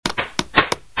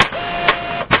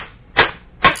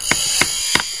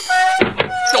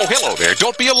Hello there.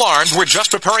 Don't be alarmed. We're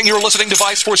just preparing your listening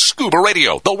device for Scuba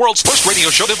Radio, the world's first radio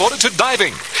show devoted to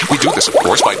diving. We do this, of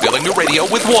course, by filling the radio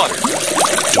with water.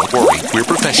 Don't worry, we're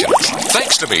professionals.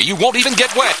 Thanks to me, you won't even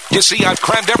get wet. You see, I've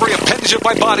crammed every appendage of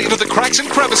my body into the cracks and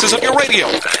crevices of your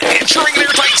radio, ensuring an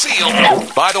airtight seal.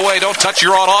 By the way, don't touch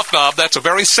your on-off knob. That's a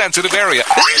very sensitive area.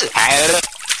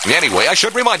 Anyway, I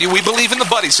should remind you, we believe in the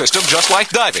buddy system just like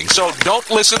diving, so don't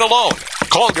listen alone.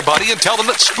 Call your buddy and tell them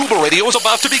that Scuba Radio is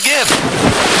about to begin.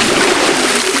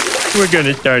 We're going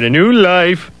to start a new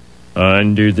life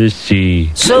under the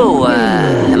sea. So,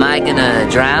 am I gonna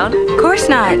drown? Of course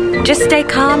not. Just stay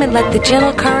calm and let the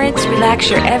gentle currents relax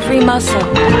your every muscle.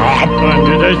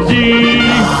 Under the sea.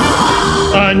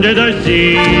 Under the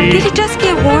sea. Did it just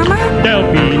get warmer?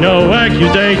 There'll be no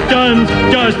accusations,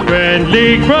 just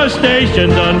friendly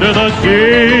crustaceans under the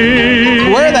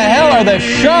sea. Where the hell are the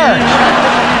sharks?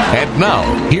 And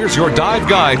now, here's your dive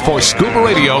guide for Scuba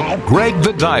Radio, Greg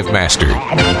the Dive Master.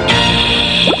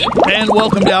 And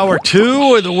welcome to Hour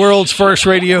 2 of the world's first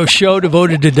radio show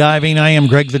devoted to diving. I am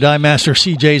Greg the Dive Master.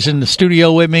 CJ's in the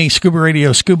studio with me. Scuba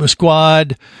Radio Scuba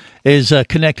Squad is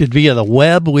connected via the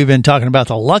web. We've been talking about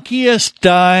the luckiest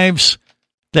dives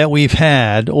that we've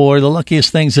had, or the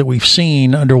luckiest things that we've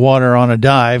seen underwater on a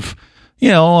dive.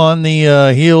 You know, on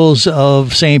the heels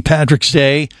of St. Patrick's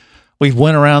Day, we've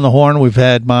went around the horn. I've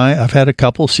had a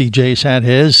couple. CJ's had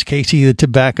his. Casey the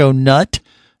Tobacco Nut.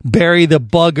 Barry the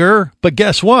Bugger. But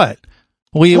guess what?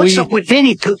 What's up with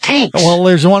Vinny Two Tanks? Well,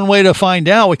 there's one way to find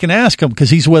out. We can ask him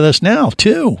because he's with us now,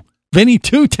 too. Vinny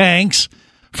Two Tanks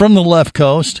from the left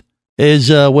coast is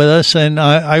with us. And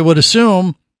I would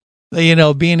assume,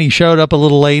 being he showed up a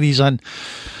little late, he's maybe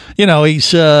a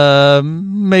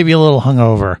little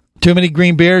hungover. Too many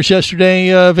green beers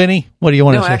yesterday, Vinny? What do you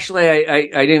want to say? No, actually,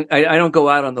 I didn't. I don't go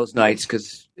out on those nights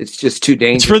because it's just too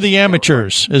dangerous. It's for the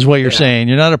amateurs, is what you're saying.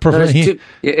 You're not a professional.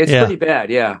 It's pretty bad,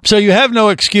 yeah. So you have no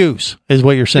excuse, is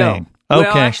what you're saying. No. Okay.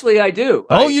 Well, actually, I do.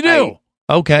 Oh, you do?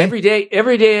 Okay. Every day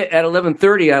at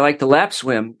 11:30, I like to lap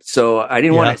swim, so I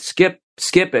didn't want to skip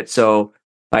it. So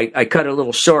I cut it a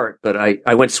little short, but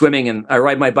I went swimming and I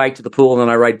ride my bike to the pool and then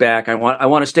I ride back. I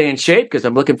want to stay in shape because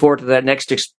I'm looking forward to that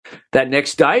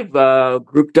next dive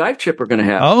group dive trip we're going to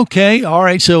have. Okay, all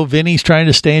right. So Vinny's trying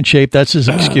to stay in shape. That's his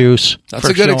excuse. That's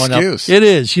a good excuse. It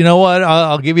is. You know what?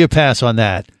 I'll give you a pass on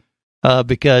that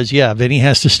because Vinny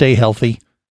has to stay healthy,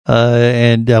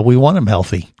 and we want him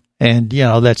healthy. And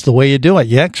that's the way you do it.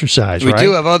 You exercise. We right?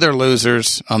 do have other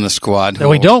losers on the squad that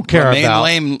we don't care about.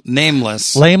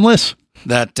 Nameless. Lameless.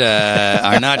 That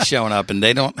are not showing up, and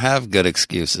they don't have good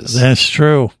excuses. That's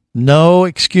true. No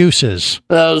excuses.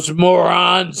 Those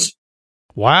morons.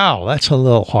 Wow, that's a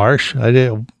little harsh.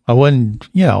 I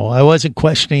wasn't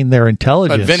questioning their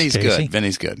intelligence. But Vinny's Casey. good.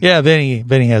 Vinny's good. Yeah,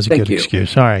 Vinny has a good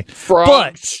excuse. All right.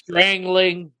 Frog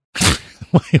strangling.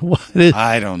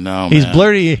 I don't know.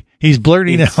 He's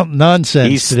blurting out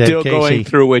nonsense today. He's still Casey. going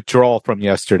through withdrawal from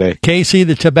yesterday. Casey,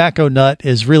 the tobacco nut,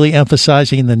 is really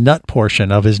emphasizing the nut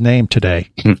portion of his name today.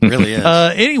 Really is.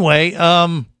 Anyway,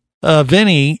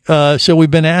 Vinny, so we've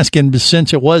been asking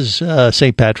since it was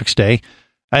St. Patrick's Day,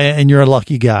 and you're a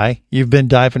lucky guy. You've been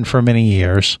diving for many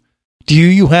years. Do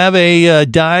you have a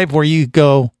dive where you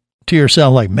go to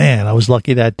yourself like, man, I was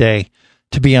lucky that day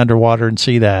to be underwater and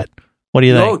see that? What do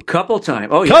you think? Oh, couple times.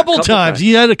 Oh, yeah, couple times.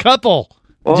 You had a couple.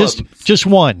 Oh, just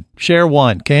one. Share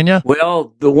one, can you?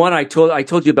 Well, the one I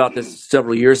told you about this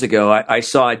several years ago. I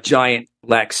saw a giant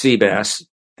black sea bass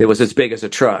that was as big as a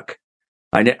truck.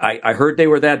 I heard they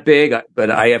were that big,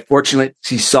 but I fortunately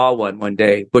saw one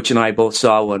day. Butch and I both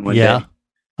saw one day.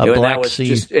 A black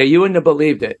sea. You wouldn't have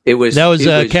believed it. It was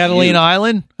Catalina huge.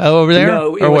 Island over there?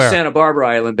 No, it was Santa Barbara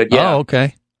Island, but yeah. Oh,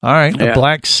 okay. All right. Yeah. A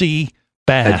black sea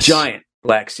bass. A giant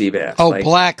black sea bass. Oh,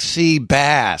 black sea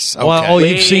bass. Okay. Well,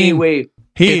 you've seen...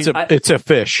 It's a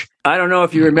fish. I don't know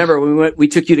if you remember when we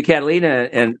took you to Catalina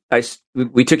and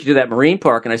we took you to that marine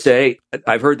park and I said, hey,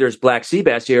 I've heard there's black sea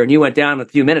bass here. And you went down in a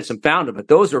few minutes and found them, but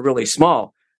those are really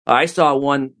small. I saw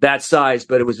one that size,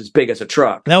 but it was as big as a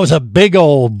truck. That was a big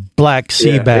old black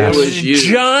sea bass. It was huge.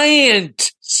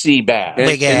 Giant sea bass.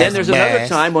 And then there's another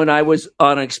time when I was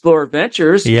on Explorer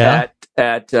Adventures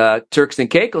at Turks and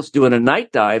Caicos doing a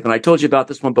night dive, and I told you about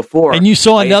this one before. And you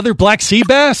saw another black sea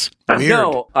bass? Weird.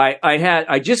 No,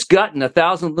 I just gotten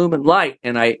 1,000 lumen light,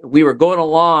 and we were going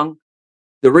along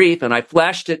the reef, and I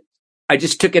flashed it. I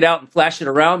just took it out and flashed it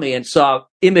around me, and saw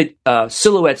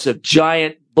silhouettes of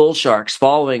giant bull sharks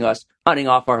following us, hunting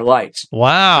off our lights.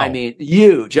 Wow! I mean,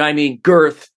 huge. I mean,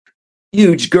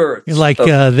 huge girth. Like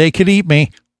they could eat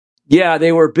me. Yeah,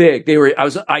 they were big.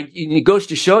 It goes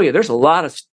to show you, there's a lot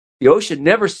of. The ocean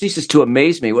never ceases to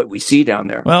amaze me what we see down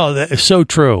there. Well, that is so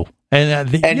true. And,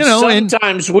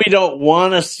 sometimes we don't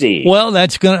want to see. Well, I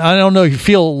don't know if you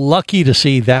feel lucky to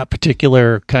see that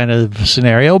particular kind of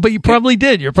scenario, but you probably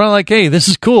did. You're probably like, hey, this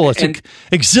is cool. It's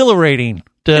exhilarating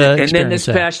to and then this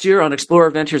past year on Explorer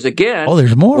Adventures again. Oh,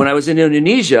 there's more. When I was in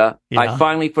Indonesia, I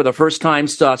finally, for the first time,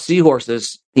 saw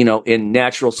seahorses, in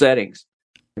natural settings.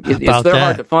 They're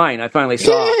hard to find. I finally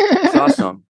saw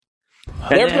some.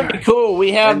 They're pretty cool.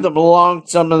 We have them along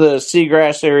some of the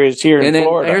seagrass areas here in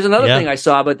Florida. Here's another thing I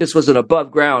saw, but this was an above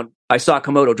ground. I saw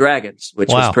Komodo dragons, which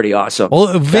was pretty awesome.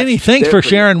 Well, Vinny, thanks for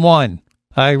sharing one.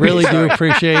 I really do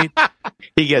appreciate.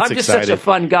 He gets I'm just excited. such a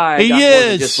fun guy. He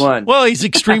is. Just one. Well, he's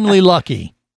extremely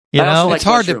lucky. It's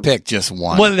hard to pick just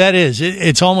one. Well, that is.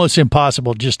 It's almost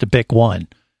impossible just to pick one.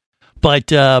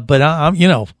 But I'm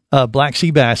black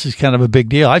sea bass is kind of a big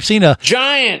deal. I've seen a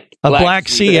black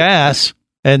sea ass.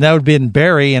 And that would have been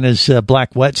Barry in his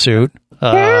black wetsuit.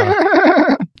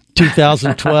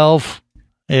 2012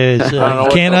 is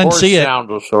can't unsee it.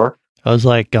 I was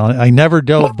like, I never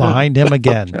dove behind him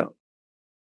again.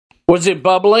 Was it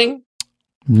bubbling?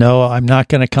 No, I'm not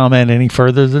going to comment any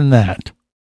further than that.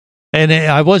 And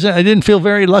I didn't feel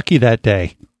very lucky that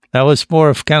day. That was more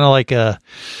of kind of like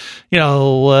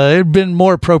it'd been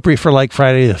more appropriate for like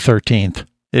Friday the 13th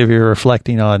if you're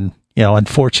reflecting on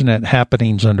unfortunate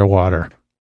happenings underwater.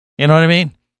 You know what I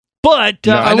mean? But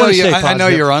I know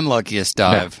your unluckiest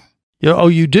dive. Yeah.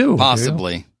 You do?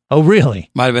 Possibly. You? Oh, really?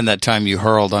 Might have been that time you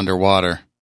hurled underwater.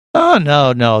 Oh,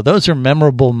 no. Those are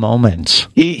memorable moments.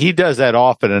 He does that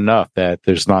often enough that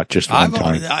there's not just one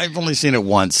time. I've only seen it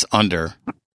once under.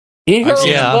 He hurls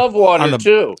above water,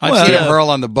 too. I've seen him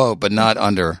hurl on the boat, but not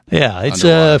under. Yeah, it's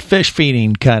a fish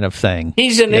feeding kind of thing.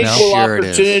 He's an equal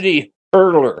opportunity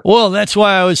hurler. Well, that's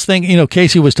why I was thinking,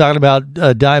 Casey was talking about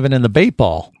diving in the bait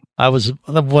ball.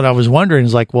 What I was wondering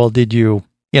is like, well, did you,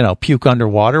 puke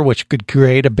underwater, which could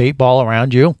create a bait ball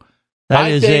around you? That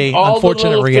is a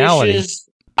unfortunate reality.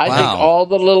 I think all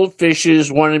the little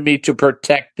fishes wanted me to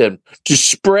protect them, to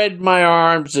spread my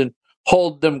arms and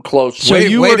hold them close. So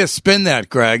way to spin that,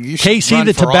 Greg. You Casey,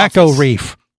 the tobacco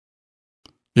reef.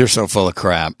 You're so full of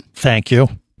crap. Thank you.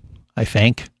 I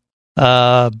think.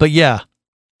 But yeah,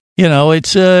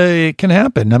 it can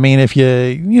happen. I mean, if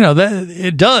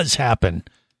it does happen.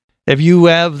 If you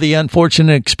have the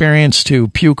unfortunate experience to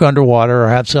puke underwater or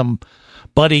have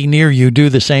somebody near you do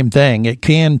the same thing, it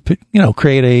can,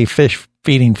 create a fish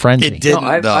feeding frenzy. It didn't,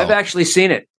 I've actually seen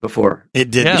it before.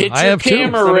 It didn't. Get your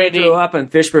camera ready. Threw up and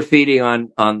fish were feeding on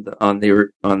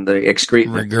the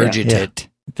excrement. Regurgitate.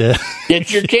 Yeah.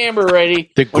 Get your camera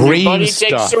ready. The when green your buddy stuff.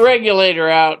 takes the regulator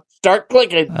out, start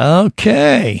clicking.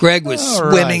 Okay. Greg was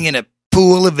swimming in a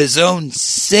pool of his own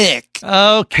sick.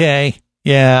 Okay.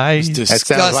 Yeah, that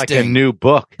sounds like a new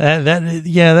book.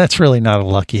 That's really not a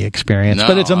lucky experience,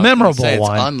 but it's a memorable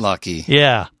one. It's unlucky.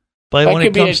 Yeah, but that when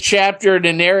could be a chapter in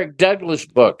an Eric Douglas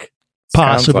book.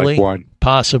 Possibly, like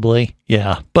possibly,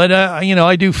 yeah. But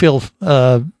I do feel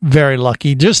very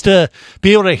lucky just to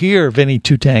be able to hear Vinny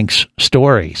Two Tank's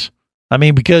stories. I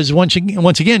mean, because once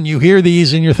again, you hear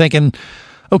these and you're thinking,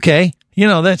 okay,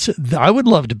 I would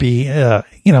love to be,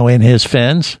 in his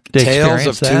fins. Tales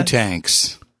of Two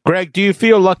Tanks. Greg, do you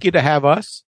feel lucky to have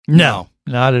us? No,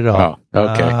 not at all. Oh,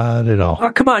 okay. Not at all.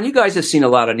 Oh, come on. You guys have seen a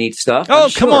lot of neat stuff.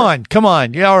 Oh, come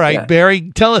on. Yeah, all right, yeah.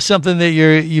 Barry, tell us something that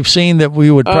you've seen that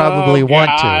we would probably want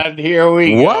to. Here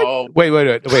we go. Wait.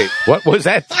 What was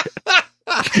that?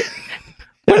 I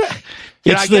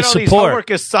get all these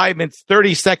homework assignments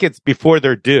 30 seconds before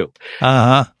they're due.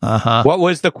 What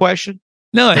was the question?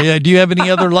 No, do you have any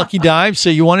other lucky dives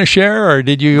that you want to share, or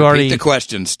did you already the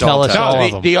questions? Tell us all of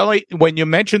them? The only when you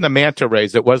mentioned the manta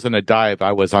rays, it wasn't a dive.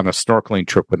 I was on a snorkeling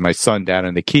trip with my son down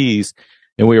in the Keys,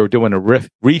 and we were doing a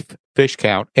reef fish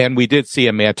count, and we did see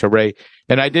a manta ray,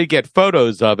 and I did get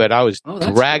photos of it. I was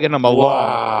dragging them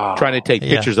along, trying to take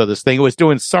pictures of this thing. It was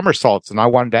doing somersaults, and I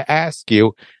wanted to ask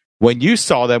you, when you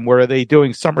saw them, were they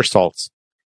doing somersaults?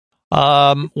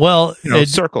 Well,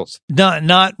 circles.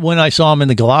 Not when I saw them in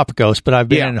the Galapagos, but I've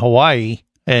been in Hawaii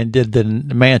and did the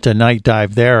manta night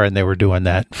dive there, and they were doing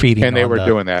that, feeding. And they were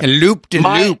doing that. Loop to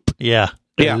loop. Yeah.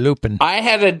 Looping. I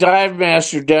had a dive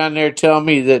master down there tell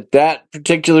me that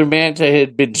particular manta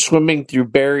had been swimming through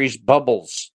Barry's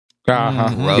bubbles. When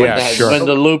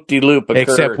the loop-de-loop occurred.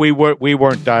 Except we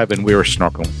weren't diving, we were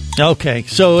snorkeling. Okay,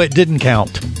 so it didn't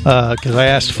count because I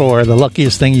asked for the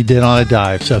luckiest thing you did on a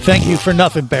dive. So thank you for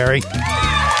nothing, Barry.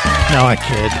 No, I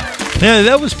kid. Yeah,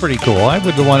 that was pretty cool. I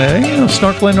would want to,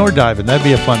 snorkeling or diving. That'd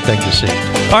be a fun thing to see.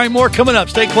 All right, more coming up.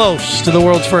 Stay close to the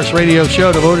world's first radio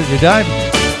show devoted to diving.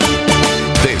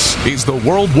 This is the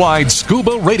Worldwide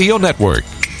Scuba Radio Network.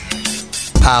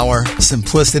 Power,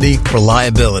 simplicity,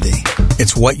 reliability.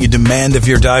 It's what you demand of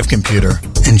your dive computer,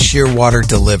 and Shearwater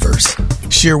delivers.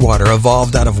 Shearwater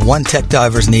evolved out of one tech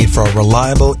diver's need for a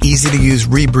reliable, easy-to-use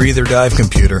rebreather dive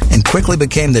computer and quickly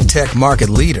became the tech market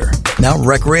leader. Now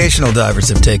recreational divers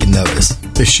have taken notice.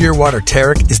 The Shearwater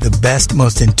Taric is the best,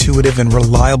 most intuitive, and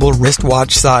reliable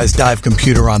wristwatch-sized dive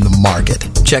computer on the market.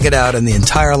 Check it out in the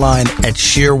entire line at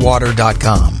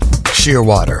shearwater.com.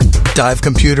 Shearwater. Dive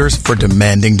computers for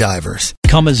demanding divers.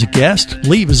 Come as a guest,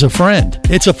 leave as a friend.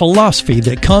 It's a philosophy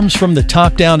that comes from the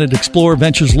top down at Explorer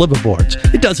Ventures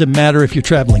liveaboards. It doesn't matter if you're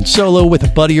traveling solo, with a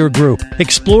buddy, or group.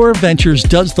 Explorer Ventures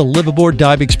does the liveaboard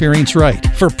dive experience right.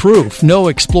 For proof, know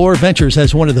Explorer Ventures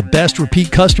has one of the best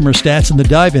repeat customer stats in the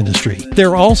dive industry.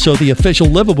 They're also the official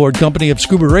liveaboard company of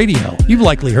Scuba Radio. You've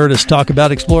likely heard us talk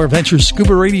about Explorer Ventures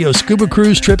Scuba Radio Scuba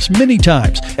Cruise trips many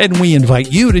times, and we invite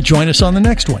you to join us on the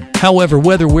next one. However,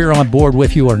 whether we're on board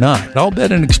with you or not, I'll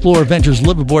bet an Explorer Ventures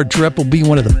liveaboard trip will be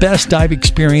one of the best dive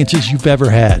experiences you've ever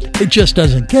had. It just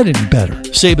doesn't get any better.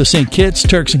 Saba St. Kitts,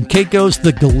 Turks and Caicos,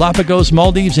 the Galapagos,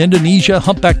 Maldives, Indonesia,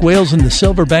 humpback whales, and the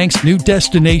Silver Banks, new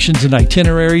destinations and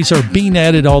itineraries are being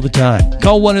added all the time.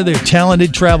 Call one of their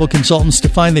talented travel consultants to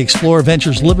find the Explorer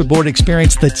Ventures liveaboard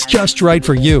experience that's just right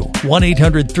for you.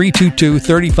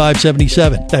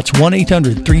 1-800-322-3577. That's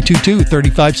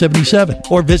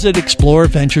 1-800-322-3577. Or visit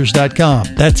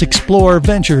explorerventures.com. That's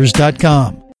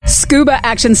explorerventures.com. Scuba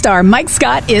action star Mike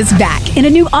Scott is back in a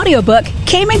new audiobook,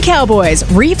 Cayman Cowboys,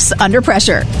 Reefs Under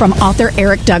Pressure. From author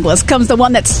Eric Douglas comes the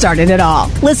one that started it all.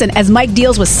 Listen as Mike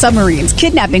deals with submarines,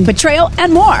 kidnapping, betrayal,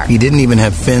 and more. He didn't even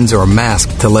have fins or a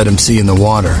mask to let him see in the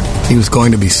water. He was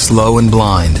going to be slow and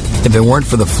blind. If it weren't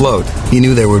for the float, he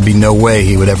knew there would be no way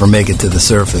he would ever make it to the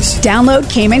surface. Download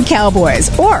Cayman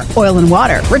Cowboys or Oil and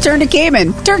Water, Return to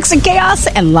Cayman, Turks and Chaos,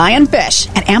 and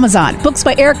Lionfish at Amazon,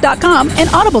 booksbyeric.com, and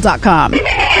audible.com.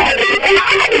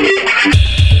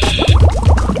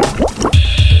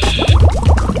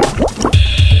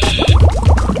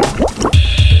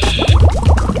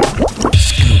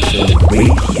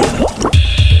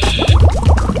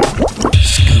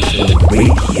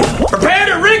 Prepare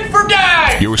to rig for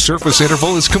dive! Your surface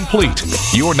interval is complete.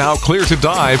 You're now clear to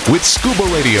dive with Scuba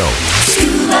Radio.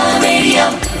 Scuba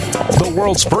Radio. The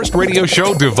world's first radio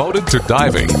show devoted to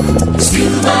diving.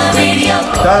 Scuba Radio.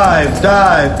 Dive,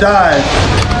 dive, dive.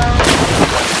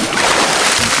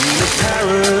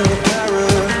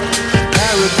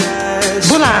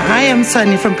 Hola, I am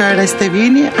Sunny from Paradise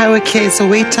Tavini. I work here as a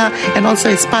waiter and also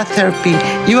as spa therapy.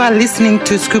 You are listening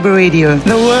to Scuba Radio,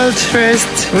 the world's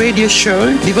first radio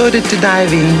show devoted to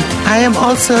diving. I am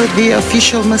also the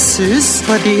official masseuse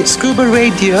for the Scuba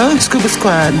Radio Scuba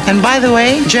Squad. And by the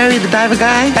way, Jerry the diver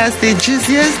guy has the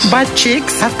juiciest butt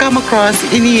cheeks I've come across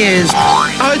in years.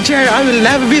 Oh, Jerry, I will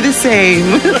never be the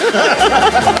same.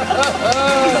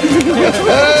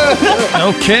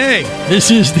 Okay,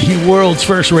 this is the world's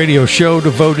first radio show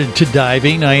devoted to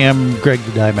diving. I am Greg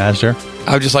the Dive Master.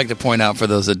 I would just like to point out for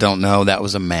those that don't know, that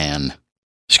was a man.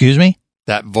 Excuse me?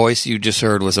 That voice you just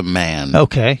heard was a man.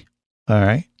 Okay, all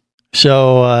right.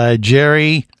 So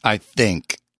Jerry, I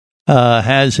think,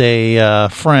 has a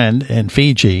friend in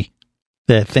Fiji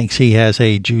that thinks he has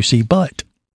a juicy butt.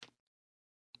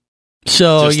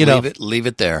 So, just leave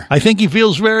it there. I think he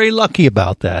feels very lucky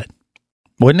about that.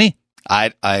 Wouldn't he?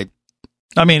 I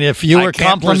mean, if you were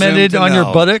complimented on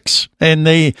your buttocks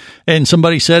and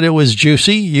somebody said it was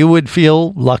juicy, you would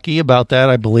feel lucky about that,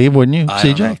 I believe, wouldn't you, CJ? I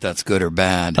don't know if that's good or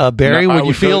bad. Barry, would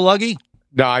you feel lucky?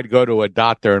 No, I'd go to a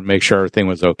doctor and make sure everything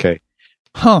was okay.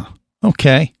 Huh.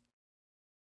 Okay.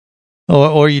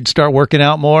 Or you'd start working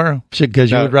out more because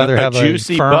you would rather have a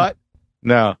juicy butt?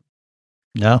 No.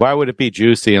 Why would it be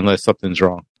juicy unless something's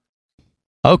wrong?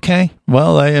 Okay.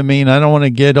 Well, I mean, I don't want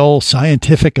to get all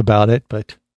scientific about it,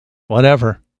 but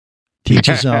whatever. Teach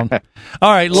his own.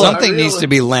 All right. Look, something needs to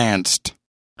be lanced.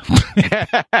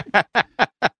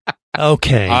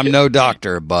 Okay. I'm no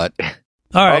doctor, but.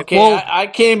 All right. Okay, well, I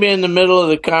came in the middle of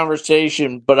the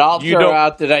conversation, but I'll throw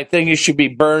out that I think it should be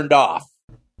burned off.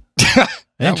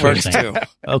 That works too.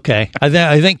 Okay.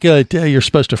 I think you're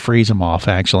supposed to freeze them off,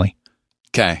 actually.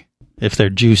 Okay. If they're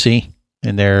juicy.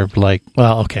 And they're like,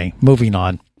 well, okay, moving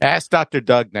on. Ask Dr.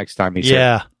 Doug next time he's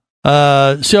here.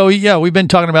 So, we've been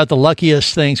talking about the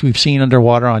luckiest things we've seen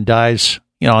underwater on dives,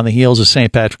 on the heels of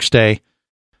St. Patrick's Day.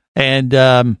 And,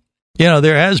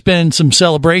 there has been some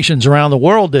celebrations around the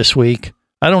world this week.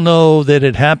 I don't know that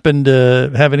it happened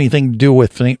to have anything to do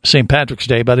with St. Patrick's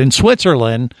Day, but in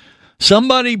Switzerland,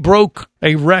 somebody broke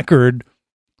a record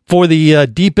for the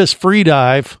deepest free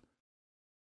dive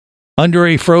under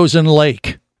a frozen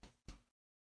lake.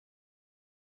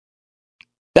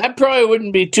 That probably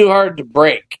wouldn't be too hard to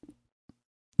break.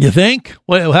 You think?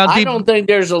 Well, how deep? I don't think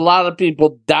there's a lot of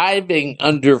people diving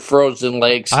under frozen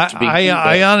lakes.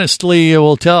 I honestly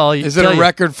will tell you. Is it a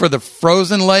record for the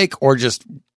frozen lake or just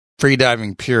free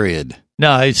diving, period?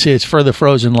 No, it's for the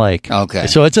frozen lake. Okay.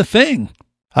 So it's a thing.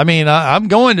 I mean, I'm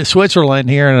going to Switzerland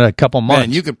here in a couple months.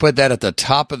 Man, you could put that at the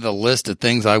top of the list of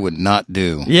things I would not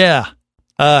do. Yeah.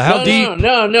 How deep?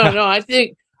 No.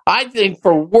 I think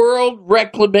for world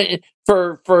reclamation,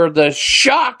 for the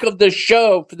shock of the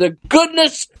show, for the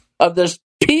goodness of the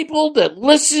people that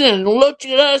listen and look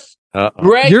at us,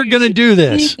 Greg, you're going to do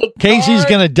this. Casey's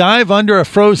going to dive under a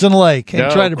frozen lake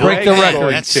and try to break the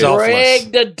record. That's selfless.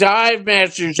 Greg, the dive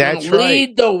master's going to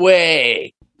lead the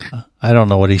way. I don't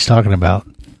know what he's talking about.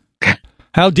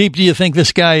 How deep do you think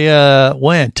this guy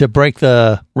went to break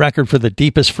the record for the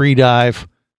deepest free dive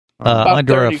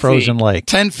under a frozen lake?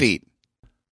 10 feet.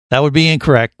 That would be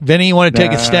incorrect. Vinny, you want to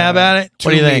take a stab at it?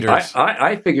 What do you think?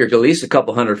 I figured at least a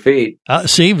couple 100 feet.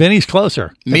 See, Vinny's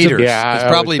closer. Meters. It's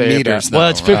probably meters. Well,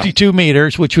 it's 52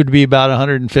 meters, which would be about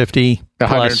 150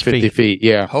 plus feet.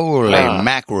 Yeah. Holy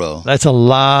mackerel. That's a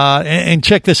lot. And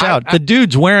check this out. The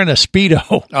dude's wearing a Speedo.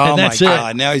 Oh, and that's my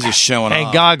God. It. Now he's just showing and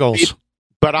off. Goggles.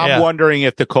 But I'm wondering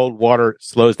if the cold water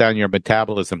slows down your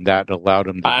metabolism. That allowed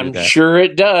him to do that. I'm sure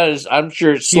it does. I'm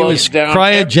sure it slows down.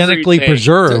 Cryogenically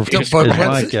prersed, is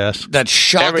my guess. That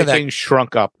shock Everything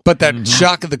shrunk up. But that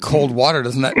shock of the cold water,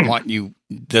 doesn't that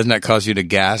cause you to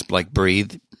gasp, like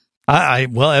breathe?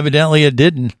 Well, evidently it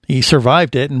didn't. He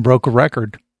survived it and broke a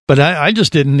record. But I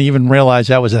just didn't even realize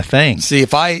that was a thing. See,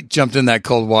 if I jumped in that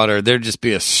cold water, there'd just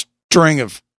be a string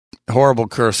of horrible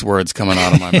curse words coming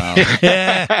out of my mouth.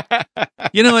 Yeah.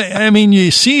 You know, I mean, you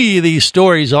see these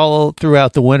stories all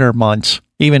throughout the winter months,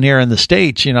 even here in the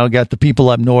States. You know, got the people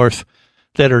up north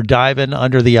that are diving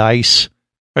under the ice,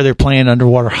 or they're playing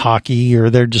underwater hockey, or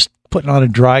they're just putting on a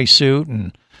dry suit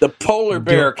and the Polar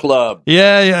Bear Club.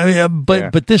 Yeah.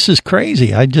 But this is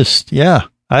crazy. I just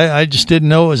didn't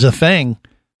know it was a thing.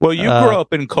 Well, you grew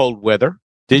up in cold weather.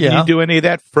 Didn't you do any of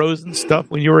that frozen stuff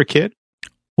when you were a kid?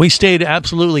 We stayed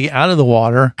absolutely out of the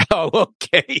water. Oh,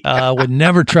 okay. Would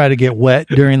never try to get wet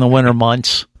during the winter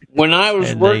months. When I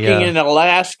was working in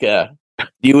Alaska,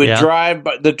 you would drive,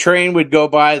 the train would go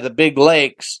by the big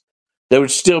lakes that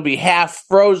would still be half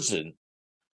frozen.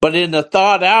 But in the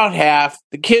thawed out half,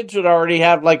 the kids would already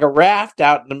have like a raft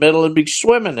out in the middle and be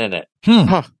swimming in it.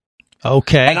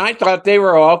 Okay. And I thought they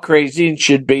were all crazy and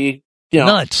should be,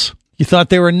 nuts. You thought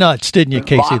they were nuts, didn't you,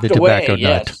 Casey, the tobacco nut?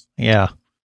 Yes. Yeah.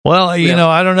 Well, you know,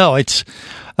 I don't know. It's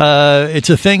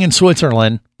a thing in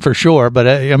Switzerland for sure, but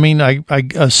I mean, I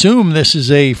assume this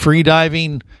is a free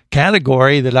diving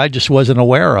category that I just wasn't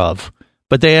aware of.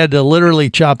 But they had to literally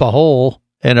chop a hole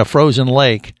in a frozen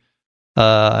lake,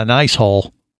 an ice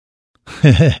hole.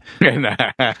 And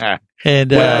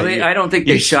I don't think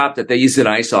they chopped it. They used an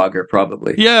ice auger,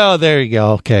 probably. Yeah, there you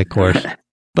go. Okay, of course.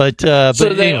 But so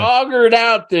they augured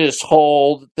out this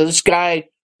hole that this guy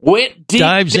went deep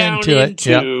dives down into it.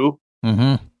 Yep.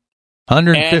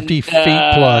 150 feet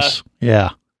plus. Yeah.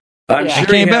 I'm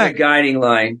sure he had a guiding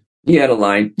line. He had a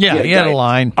line. Yeah, he had a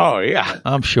line. Oh, yeah.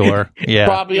 I'm sure. Yeah.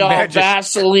 Probably all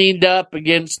Vaselined up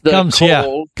against the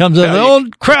cold. Comes up, oh,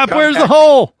 crap, where's the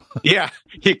hole? Yeah.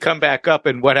 You come back up,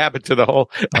 and what happened to the hole?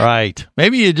 Right.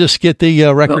 Maybe you just get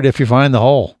the record if you find the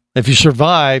hole. If you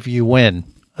survive, you win.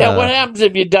 Yeah, what happens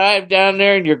if you dive down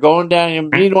there and you're going down, and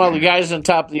meanwhile the guys on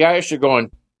top of the ice are going,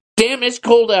 damn, it's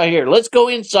cold out here. Let's go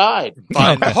inside.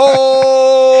 Find the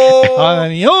hole.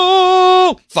 Find the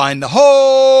hole. Find the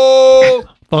hole.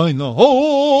 Find the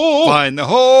hole. Find the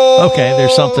hole. Okay,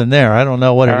 there's something there. I don't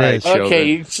know what it is. Okay,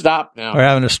 you can stop now. We're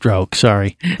having a stroke.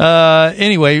 Sorry.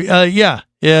 Anyway,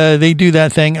 they do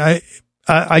that thing.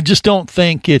 I just don't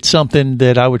think it's something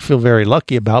that I would feel very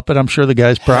lucky about, but I'm sure the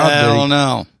guy's proud. Hell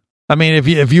no. I mean,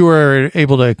 if you were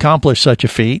able to accomplish such a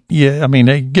feat,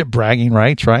 you get bragging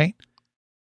rights, right?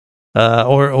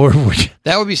 Or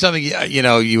that would be something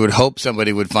you would hope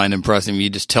somebody would find impressive. You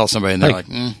just tell somebody and they're like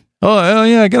oh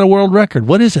yeah, I got a world record.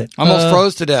 What is it? Almost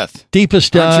froze to death.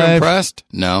 Deepest dive. Aren't you impressed?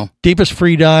 No. Deepest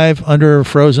free dive under a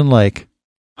frozen lake.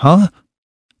 Huh?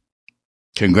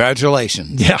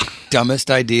 Congratulations. Yeah. Dumbest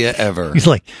idea ever. He's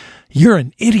like, you're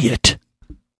an idiot.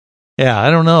 Yeah,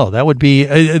 I don't know. That would be.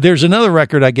 There's another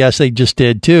record I guess they just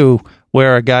did too,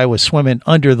 where a guy was swimming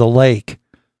under the lake.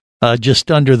 Just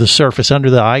under the surface,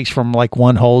 under the ice, from like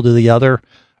one hole to the other,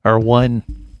 or one,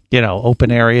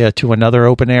 open area to another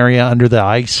open area under the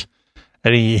ice.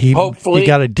 And he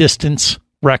got a distance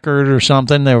record or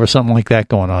something. There was something like that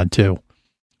going on too.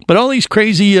 But all these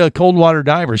crazy cold water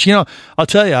divers, I'll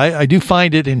tell you, I do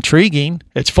find it intriguing.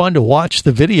 It's fun to watch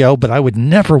the video, but I would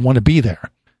never want to be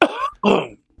there.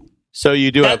 So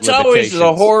you do That's have always limitations.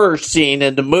 the horror scene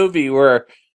in the movie where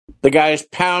the guy's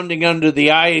pounding under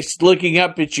the ice, looking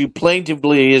up at you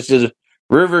plaintively as the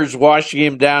river's washing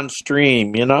him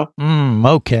downstream, you know?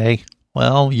 Okay.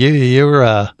 Well, you're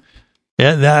I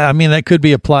mean, that could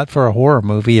be a plot for a horror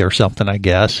movie or something, I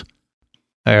guess.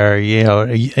 Or,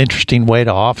 an interesting way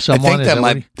to off someone.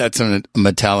 I think that's a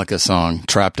Metallica song,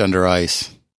 Trapped Under Ice.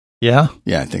 Yeah?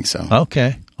 Yeah, I think so.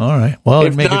 Okay. All right. Well,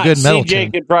 it'd make a good metal CJ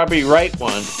tune. could probably write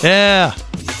one. Yeah.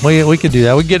 We could do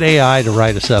that. We could get AI to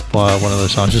write us up one of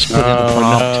those songs. Just put in the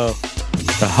prompt. No.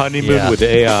 The honeymoon with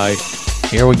AI.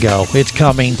 Here we go. It's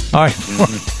coming. All right.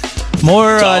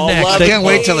 More next. I can't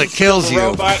wait till it kills you.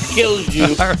 Robot kills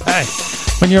you. All right.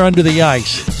 When you're under the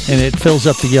ice and it fills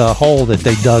up the hole that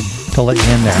they dug to let you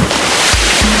in there.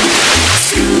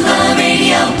 Scuba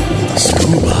Radio.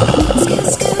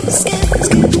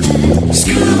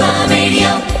 Scuba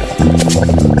Radio.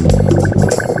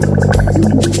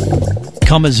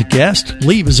 Come as a guest,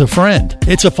 leave as a friend.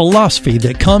 It's a philosophy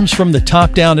that comes from the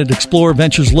top down at Explorer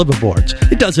Ventures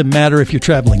liveaboards. It doesn't matter if you're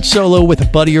traveling solo, with a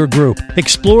buddy, or group.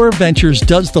 Explorer Ventures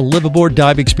does the liveaboard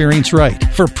dive experience right.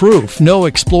 For proof, no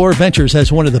Explorer Ventures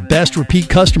has one of the best repeat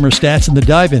customer stats in the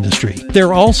dive industry.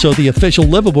 They're also the official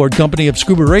liveaboard company of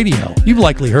Scuba Radio. You've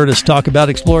likely heard us talk about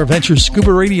Explorer Ventures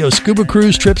Scuba Radio Scuba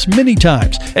Cruise trips many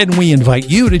times, and we invite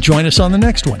you to join us on the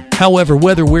next one. However,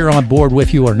 whether we're on board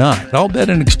with you or not, I'll bet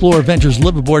an Explorer Ventures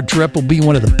liveaboard trip will be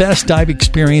one of the best dive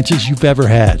experiences you've ever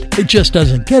had. It just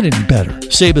doesn't get any better.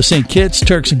 Saba St. Kitts,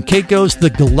 Turks and Caicos,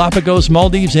 the Galapagos,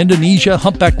 Maldives, Indonesia,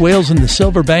 humpback whales, and the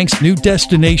Silver Banks, new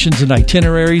destinations and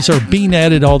itineraries are being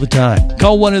added all the time.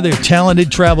 Call one of their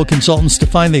talented travel consultants to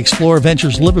find the Explorer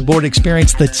Ventures liveaboard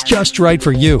experience that's just right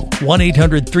for you.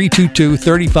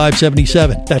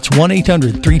 1-800-322-3577. That's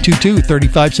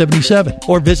 1-800-322-3577.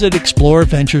 Or visit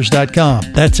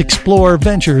explorerventures.com. That's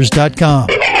explorerventures.com.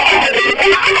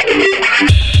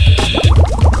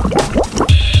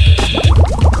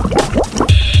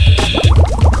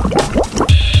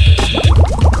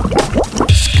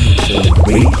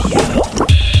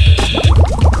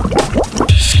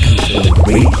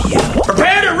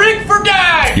 Prepare to rig for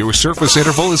dive! Your surface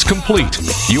interval is complete.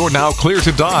 You're now clear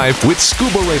to dive with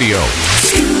Scuba Radio.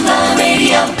 Scuba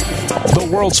Radio. The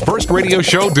world's first radio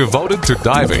show devoted to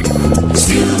diving.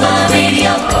 Scuba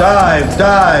Radio. Dive,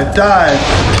 dive, dive.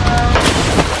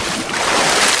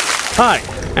 Hi,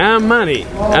 I'm Manny.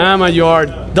 I'm your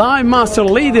dive master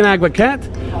lead in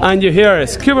Aquacat, and you're here at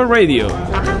Scuba Radio.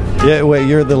 Yeah, wait,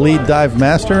 you're the lead dive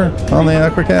master on the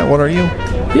Aquacat? What are you?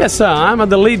 Yes, sir, I'm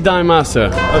the lead dive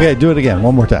master. Okay, do it again,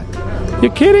 one more time.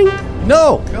 You kidding?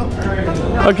 No!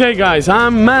 Okay, guys,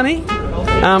 I'm Manny.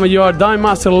 I'm your dive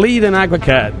master lead in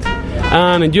Aquacat,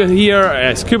 and you're here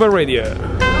at Scuba Radio.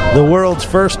 The world's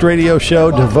first radio show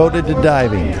devoted to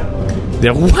diving.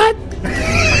 The what?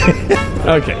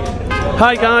 Okay.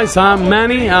 Hi, guys, I'm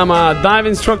Manny. I'm a dive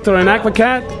instructor in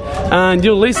Aquacat, and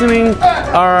you're listening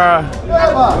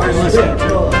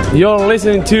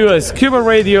to Scuba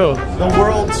Radio. The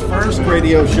world's first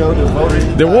radio show devoted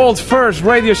to The world's first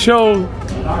radio show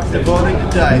devoted to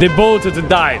dive. Devoted to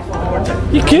dive.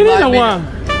 You kidding or what?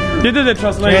 You did the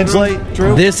translation. Translate,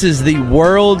 Drew. This is the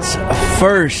world's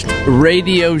first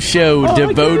radio show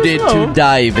devoted to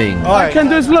diving. All right. I can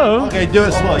do it slow. Okay, do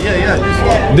it slow. Yeah, do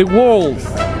slow. The world's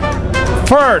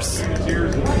first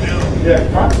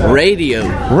radio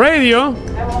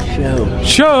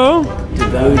show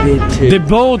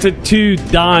devoted to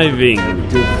diving.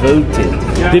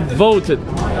 Devoted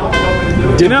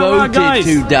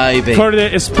to diving. For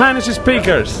the Spanish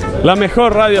speakers, la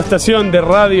mejor radio estación de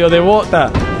radio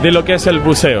devota de lo que es el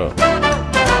buceo.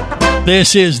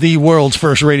 This is the world's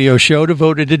first radio show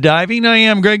devoted to diving. I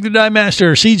am Greg the Dive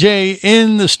Master. CJ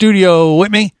in the studio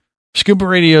with me. Scuba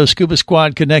Radio Scuba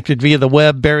Squad connected via the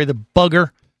web. Barry the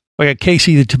Bugger. We got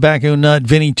Casey the Tobacco Nut,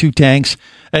 Vinny Two Tanks.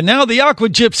 And now the Aqua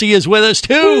Gypsy is with us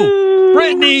too.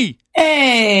 Brittany.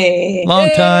 Hey. Long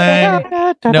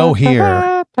time no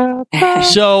hear.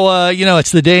 So,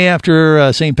 it's the day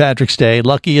after St. Patrick's Day.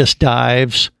 Luckiest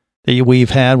dives that we've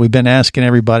had. We've been asking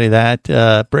everybody that.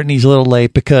 Brittany's a little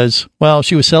late because,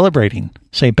 she was celebrating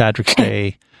St. Patrick's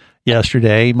Day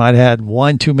yesterday. Might have had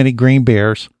one too many green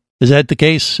beers. Is that the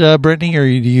case, Brittany, or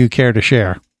do you care to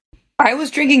share? I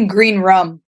was drinking green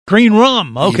rum. Green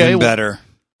rum. Okay. Even better.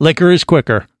 Liquor is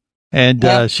quicker.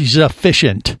 And she's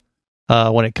efficient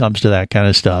when it comes to that kind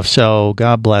of stuff. So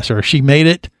God bless her. She made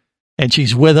it, and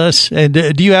she's with us. And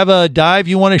do you have a dive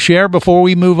you want to share before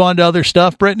we move on to other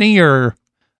stuff, Brittany, or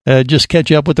just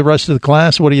catch up with the rest of the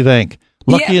class? What do you think?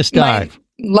 Luckiest dive.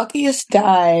 Luckiest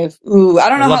dive. Ooh, I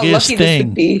don't know how lucky this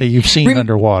would be. That you've seen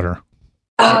underwater.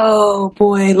 Oh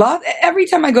boy, every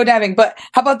time I go diving. But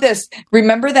how about this?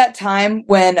 Remember that time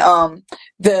when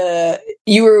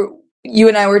you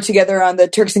and I were together on the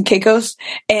Turks and Caicos,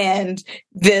 and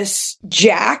this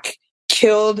jack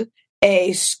killed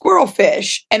a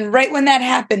squirrelfish, and right when that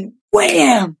happened,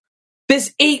 wham!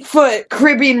 This 8-foot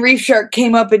Caribbean reef shark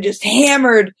came up and just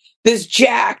hammered this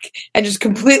jack and just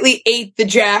completely ate the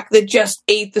jack that just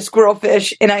ate the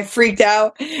squirrelfish, and I freaked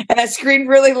out and I screamed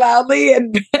really loudly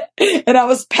and I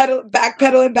was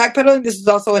backpedaling. This was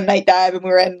also a night dive, and we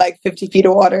were in like 50 feet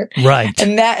of water. Right.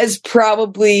 And that is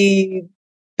probably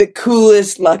the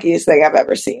coolest, luckiest thing I've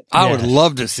ever seen. I would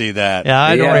love to see that. Yeah,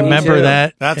 I don't remember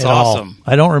that. That's at all. awesome.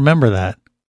 I don't remember that.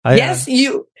 Yes,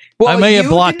 you. Well, I may have you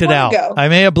blocked didn't it out. wanna go. I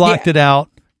may have blocked it out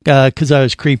because I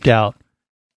was creeped out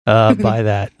by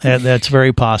that. And that's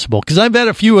very possible, because I've had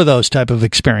a few of those type of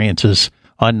experiences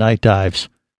on night dives.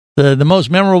 The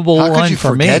most memorable How could one you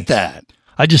for me. forget that?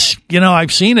 I just,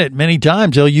 I've seen it many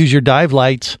times. They'll use your dive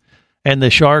lights, and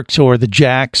the sharks or the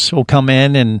jacks will come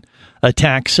in and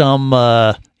attack some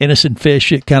innocent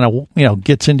fish. It kind of,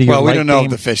 gets into your Well, we light don't know beam.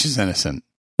 if the fish is innocent.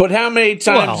 But how many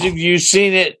times have you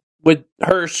seen it with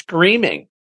her screaming?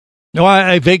 No,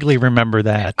 I vaguely remember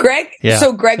that. Greg? Yeah.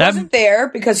 So Greg wasn't there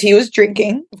because he was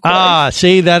drinking.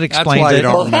 See, that explains why you it.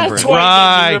 don't remember That's it.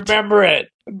 why you remember it.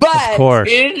 But Of course.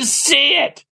 You didn't see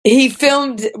it. he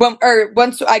filmed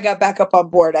once I got back up on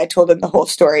board, I told him the whole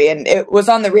story, and it was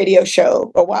on the radio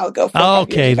show a while ago.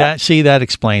 Okay, that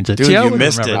explains it. Dude, See, I you would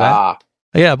missed remember it. that.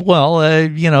 Yeah,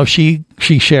 well, she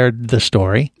shared the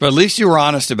story. But at least you were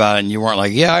honest about it, and you weren't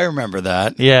like, yeah, I remember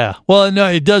that. Yeah. Well, no,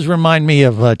 it does remind me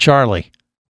of Charlie.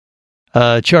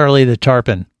 Charlie the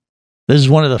tarpon. This is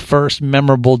one of the first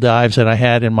memorable dives that I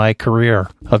had in my career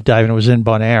of diving. It was in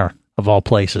Bonaire, of all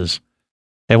places.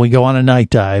 And we go on a night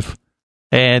dive,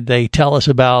 and they tell us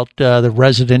about the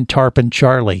resident tarpon,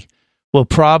 Charlie. Will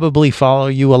probably follow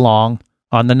you along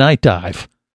on the night dive.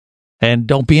 And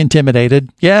don't be intimidated.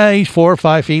 Yeah, he's 4 or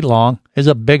 5 feet long. He's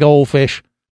a big old fish.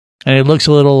 And it looks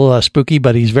a little spooky,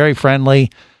 but he's very friendly.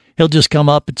 He'll just come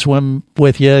up and swim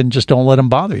with you, and just don't let him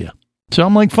bother you. So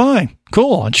I'm like, fine,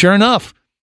 cool. And sure enough,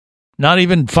 not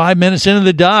even 5 minutes into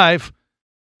the dive,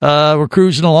 we're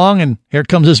cruising along, and here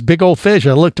comes this big old fish.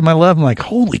 I looked to my left, and I'm like,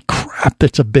 holy crap,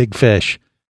 that's a big fish.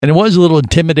 And it was a little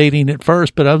intimidating at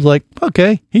first, but I was like,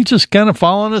 okay, he's just kind of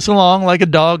following us along like a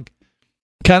dog.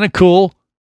 Kind of cool.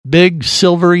 Big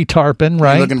silvery tarpon,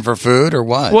 right? You looking for food or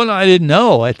what? Well, I didn't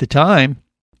know at the time.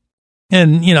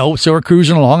 And, so we're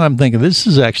cruising along. I'm thinking, this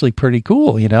is actually pretty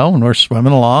cool, and we're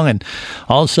swimming along, and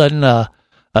all of a sudden, a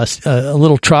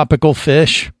little tropical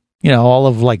fish, all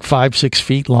of like 5-6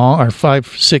 feet long, or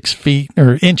 5-6 feet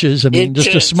or inches. I mean,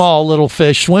 just a small little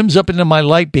fish swims up into my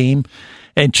light beam,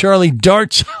 and Charlie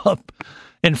darts up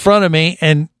in front of me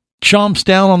and chomps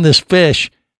down on this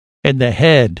fish, and the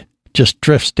head just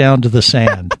drifts down to the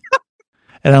sand.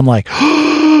 And I'm like,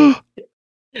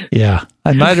 yeah,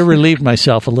 I might have relieved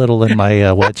myself a little in my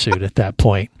wetsuit at that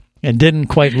point, and didn't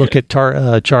quite look at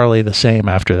Charlie the same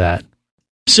after that.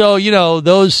 So,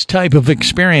 those type of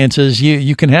experiences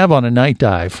you can have on a night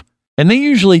dive. And they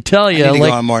usually tell you, I need to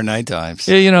go on more night dives.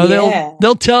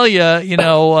 They'll tell you,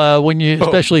 when you,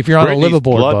 especially if you're on a liveaboard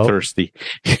boat. Bloodthirsty.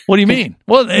 What do you mean?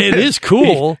 Well, it is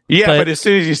cool. But as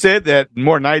soon as you said that,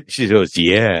 more night, she goes,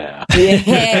 yeah.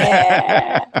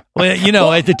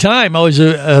 Well, at the time, I was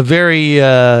a very,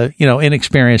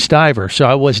 inexperienced diver, so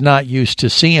I was not used to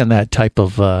seeing that type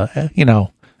of,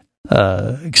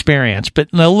 experience.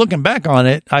 But looking back on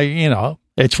it,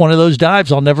 it's one of those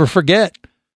dives I'll never forget.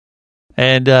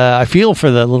 And I feel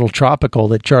for the little tropical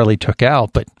that Charlie took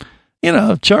out, but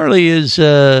Charlie is.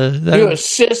 You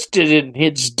assisted in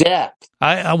his death.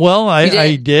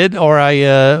 I did, or I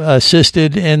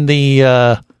assisted in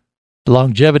the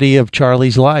longevity of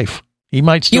Charlie's life. He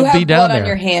might still be down there. You have blood on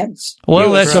your hands.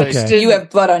 Well, that's okay. You have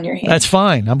blood on your hands. That's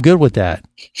fine. I'm good with that.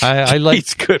 I like.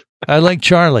 He's good. I like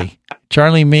Charlie.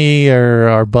 Charlie, me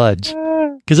are buds,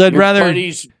 because I'd rather.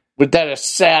 Buddies with that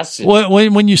assassin.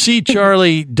 When you see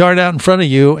Charlie dart out in front of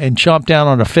you and chomp down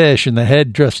on a fish, and the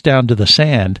head drifts down to the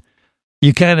sand,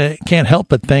 you kind of can't help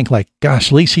but think, like, gosh,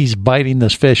 at least he's biting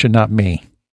this fish and not me.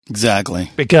 Exactly.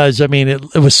 Because, I mean,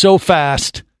 it was so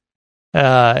fast,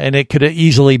 and it could have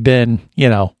easily been,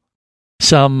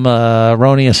 some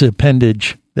erroneous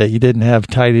appendage that you didn't have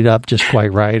tidied up just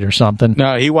quite right or something.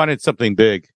 No, he wanted something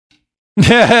big.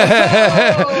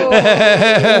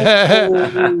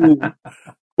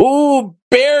 Ooh,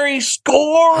 Barry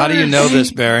scores! How do you know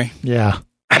this, Barry? Yeah.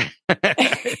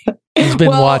 He's been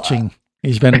watching.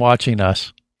 He's been watching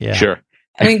us. Yeah. Sure.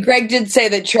 I mean, Greg did say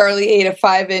that Charlie ate a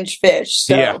 5-inch fish.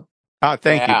 So. Yeah. Oh,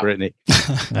 thank you, Brittany.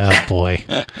 Oh, boy.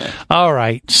 All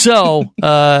right. So,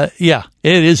 yeah,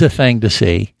 it is a thing to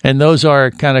see. And those are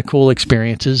kind of cool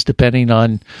experiences depending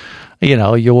on,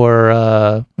 your,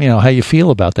 how you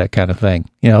feel about that kind of thing.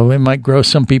 It might gross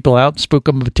some people out, spook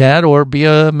them a tad, or be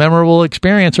a memorable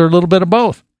experience, or a little bit of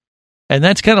both. And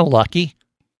that's kind of lucky.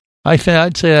 I'd say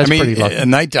that's pretty lucky. A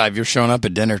night dive, you're showing up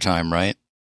at dinner time, right?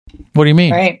 What do you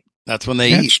mean? Right. That's when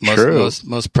they eat.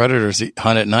 Most predators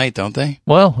hunt at night, don't they?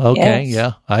 Well, okay,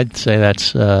 yeah. I'd say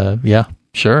that's,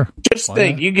 sure. Just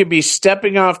think, you could be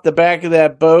stepping off the back of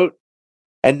that boat,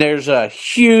 and there's a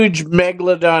huge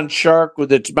megalodon shark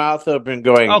with its mouth open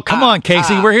going, oh, come on,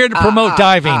 Casey. We're here to promote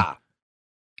diving.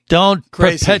 Don't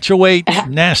perpetuate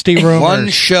nasty rumors. One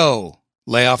show.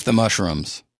 Lay off the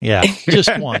mushrooms. Yeah,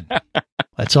 just one.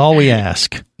 That's all we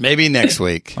ask. Maybe next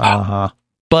week. Uh-huh.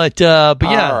 But yeah.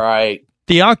 All right.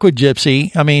 The Aqua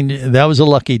Gypsy, I mean, that was a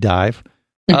lucky dive.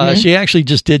 She actually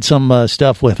just did some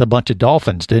stuff with a bunch of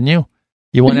dolphins, didn't you?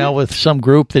 You went out with some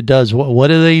group that does, what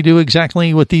do they do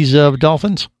exactly with these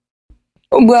dolphins?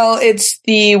 Well, it's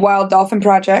the Wild Dolphin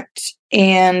Project,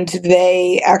 and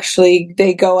they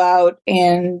go out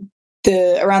and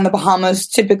around the Bahamas,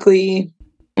 typically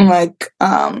like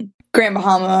Grand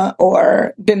Bahama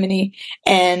or Bimini,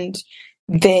 and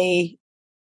they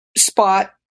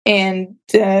spot and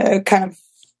kind of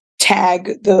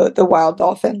tag the wild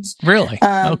dolphins. Really?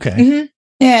 Okay. Mm-hmm.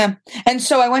 Yeah. And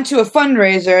so I went to a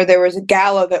fundraiser. There was a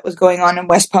gala that was going on in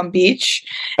West Palm Beach.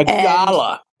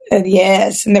 Gala?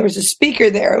 Yes. And there was a speaker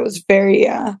there. It was very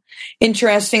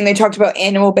interesting. They talked about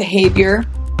animal behavior.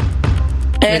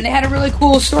 And they had a really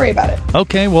cool story about it.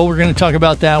 Okay, well, we're going to talk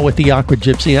about that with the Aqua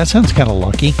Gypsy. That sounds kind of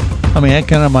lucky. I mean, that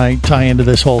kind of might tie into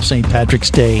this whole St.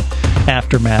 Patrick's Day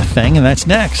aftermath thing, and that's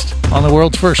next on the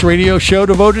world's first radio show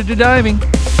devoted to diving.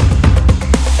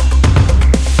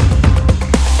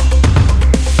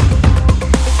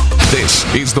 This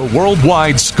is the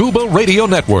Worldwide Scuba Radio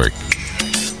Network.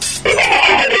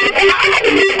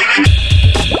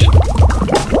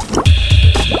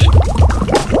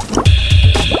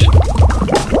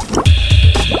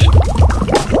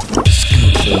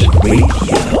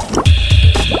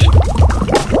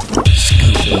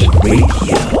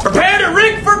 Prepare to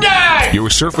rig for dive! Your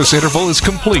surface interval is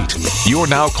complete. You're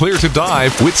now clear to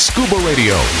dive with Scuba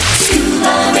Radio.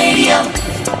 Scuba Radio.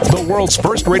 The world's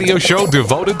first radio show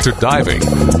devoted to diving.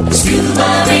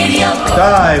 Scuba Radio.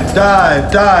 Dive,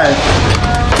 dive, dive.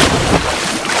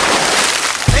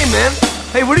 Hey, man.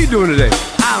 Hey, what are you doing today?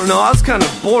 I don't know. I was kind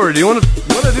of bored. You want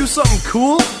to do something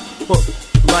cool? Well,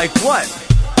 like what?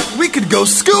 We could go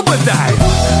scuba dive.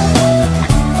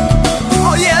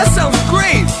 Oh, yeah, that sounds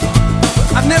great.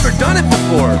 I've never done it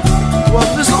before. Well,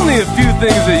 there's only a few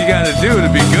things that you got to do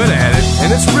to be good at it,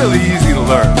 and it's really easy to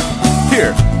learn.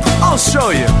 Here, I'll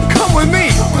show you. Come with me.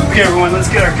 Okay, everyone,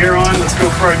 let's get our gear on. Let's go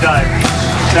for a dive.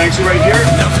 Thanks, right here.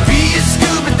 Now, to be a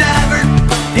scuba diver,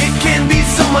 it can be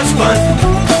so much fun.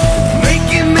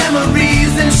 Making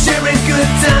memories and sharing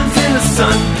good times in the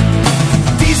sun.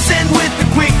 Descend with the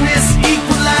quickness,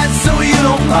 equalize so you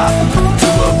don't pop. To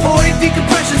avoid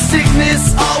decompression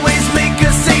sickness, always make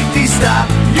a safety stop.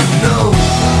 You know,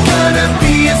 gonna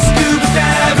be a scuba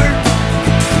diver.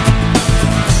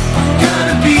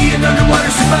 Gonna be an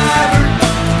underwater survivor.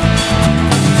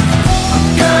 I'm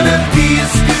gonna be a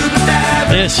scuba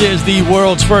diver. This is the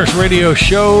world's first radio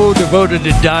show devoted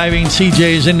to diving.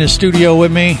 CJ's in the studio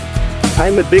with me.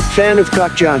 I'm a big fan of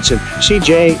Cock Johnson.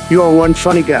 CJ, you're one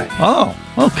funny guy. Oh,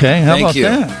 okay. How about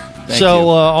that? So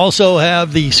also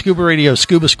have the Scuba Radio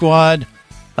Scuba Squad,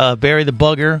 Barry the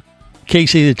Bugger,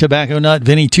 Casey the Tobacco Nut,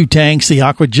 Vinny Two Tanks, the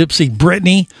Aqua Gypsy,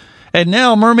 Brittany, and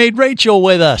now Mermaid Rachel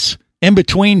with us in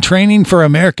between training for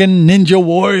American Ninja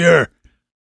Warrior,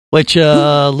 which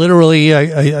literally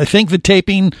I think the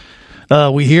taping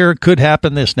we hear could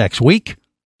happen this next week.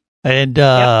 And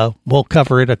we'll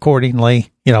cover it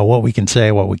accordingly, what we can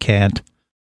say, what we can't.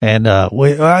 And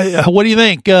what do you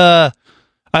think?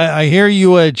 I hear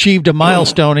you achieved a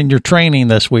milestone in your training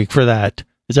this week for that.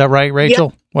 Is that right, Rachel?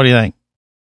 Yep. What do you think?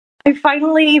 I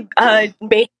finally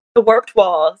made the warped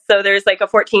wall. So there's like a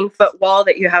 14-foot wall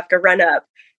that you have to run up.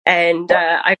 And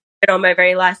I did it on my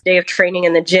very last day of training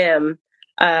in the gym.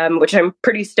 Which I'm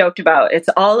pretty stoked about. It's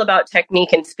all about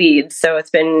technique and speed. So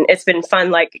it's been fun,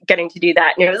 like getting to do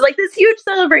that. And it was like this huge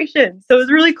celebration. So it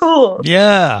was really cool.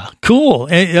 Yeah, cool.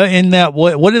 And that,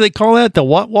 what do they call that? The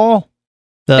what wall?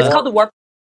 It's called the warp.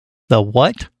 The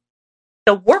what?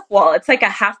 The warp wall. It's like a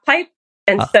half pipe.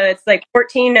 And so it's like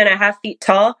 14.5 feet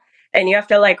tall. And you have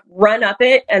to like run up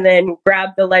it and then grab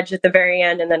the ledge at the very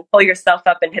end and then pull yourself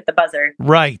up and hit the buzzer.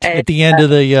 Right. And, at the end of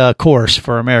the course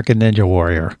for American Ninja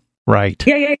Warrior. Right.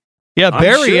 Yeah. Yeah,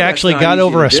 Barry actually got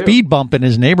over a speed bump in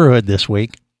his neighborhood this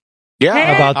week. Yeah,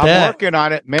 how about that? I'm working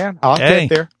on it, man. I'll get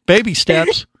there. Baby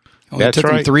steps. It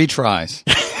took him 3 tries.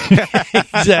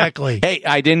 Exactly. Hey,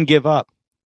 I didn't give up.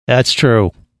 That's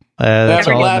true. That's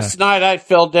all last night I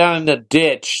fell down in the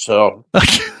ditch, so.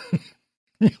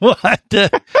 What?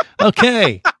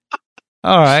 Okay.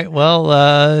 All right. Well,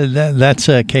 that's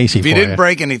Casey. If you didn't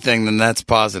break anything, then that's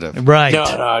positive. Right.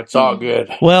 No, it's all good.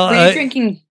 Well, were you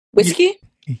drinking whiskey?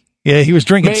 Yeah, he was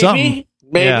drinking something.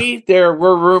 Maybe there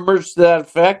were rumors to that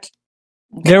effect.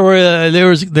 There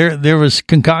was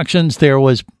concoctions. There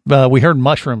was we heard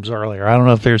mushrooms earlier. I don't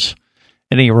know if there's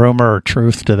any rumor or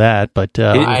truth to that, but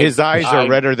his eyes are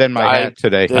redder than my hat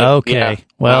today. Okay, Yeah.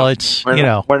 well, it's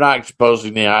we're not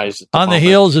exposing the eyes on the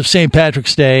heels of St.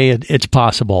 Patrick's Day. It's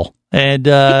possible, and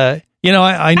I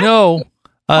know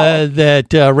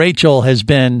that Rachel has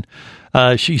been.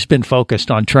 She's been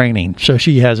focused on training, so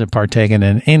she hasn't partaken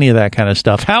in any of that kind of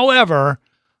stuff. However,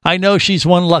 I know she's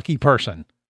one lucky person,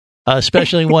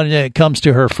 especially when it comes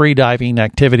to her freediving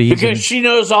activities. Because she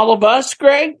knows all of us,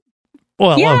 Greg?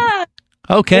 Well, yeah.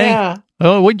 Okay. Yeah.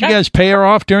 Oh, would you guys pay her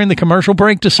off during the commercial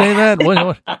break to say that?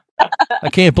 What? I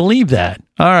can't believe that.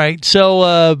 All right.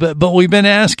 So, but we've been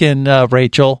asking,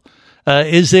 Rachel,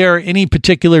 is there any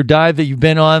particular dive that you've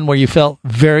been on where you felt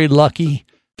very lucky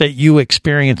that you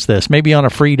experienced this, maybe on a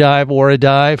free dive or a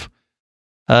dive?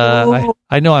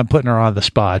 I know I'm putting her on the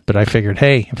spot, but I figured,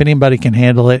 hey, if anybody can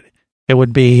handle it, it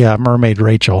would be Mermaid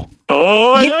Rachel.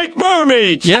 Oh, I like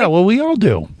mermaids. Yeah, well, we all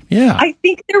do. Yeah. I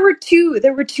think there were two.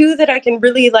 There were two that I can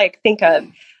really think of.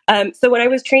 So when I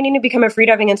was training to become a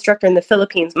freediving instructor in the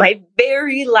Philippines, my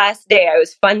very last day, I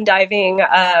was fun diving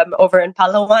over in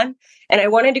Palawan, and I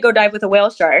wanted to go dive with a whale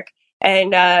shark.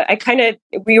 And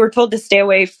we were told to stay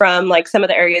away from some of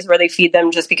the areas where they feed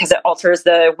them just because it alters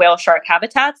the whale shark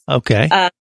habitats. Okay.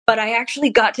 But I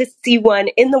actually got to see one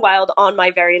in the wild on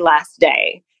my very last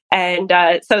day. And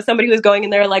so somebody was going in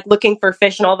there looking for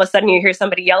fish, and all of a sudden you hear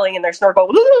somebody yelling in their snorkel,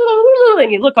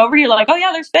 and you look over, you're like, oh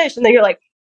yeah, there's fish. And then you're like,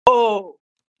 oh,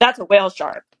 that's a whale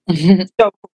shark.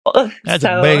 So cool. That's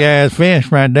a big ass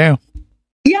fish right there.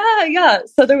 Yeah.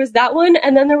 So there was that one.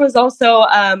 And then there was also,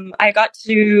 I got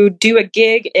to do a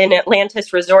gig in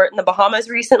Atlantis Resort in the Bahamas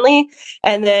recently.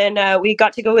 And then we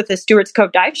got to go with the Stewart's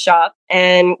Cove Dive Shop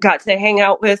and got to hang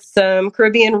out with some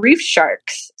Caribbean reef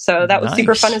sharks. So that was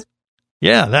super fun as well.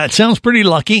 Yeah, that sounds pretty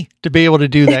lucky to be able to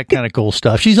do that kind of cool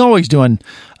stuff. She's always doing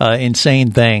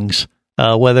insane things,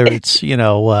 whether it's,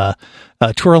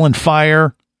 twirling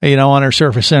fire, on her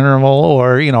surface interval,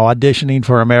 or, auditioning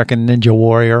for American Ninja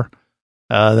Warrior.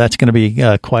 That's going to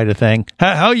be quite a thing.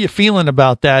 How are you feeling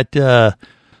about that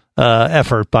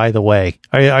effort, by the way?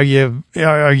 Are you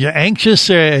anxious?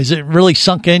 Is it really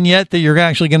sunk in yet that you're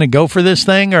actually going to go for this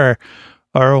thing, or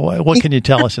what can you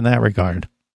tell us in that regard?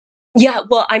 Yeah,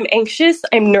 well, I'm anxious,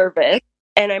 I'm nervous,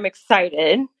 and I'm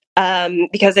excited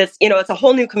because it's a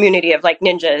whole new community of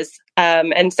ninjas,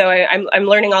 and so I'm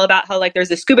learning all about how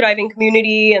there's a scuba diving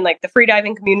community and the free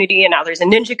diving community, and now there's a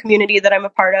ninja community that I'm a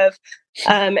part of,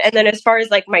 and then as far as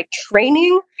my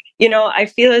training, I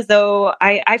feel as though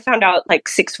I found out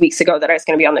 6 weeks ago that I was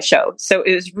going to be on the show, so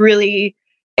it was really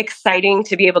exciting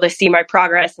to be able to see my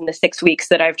progress in the 6 weeks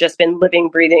that I've just been living,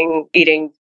 breathing,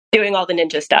 eating, doing all the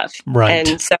ninja stuff, right?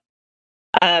 And so.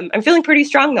 I'm feeling pretty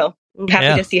strong, though. I'm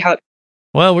happy to see how.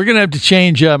 Well, we're going to have to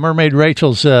change Mermaid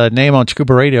Rachel's name on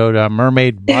Scuba Radio to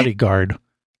Mermaid Bodyguard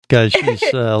because she's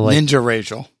Ninja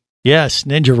Rachel. Yes,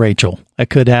 Ninja Rachel. That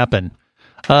could happen.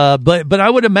 But I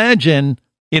would imagine,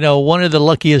 one of the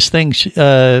luckiest things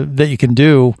that you can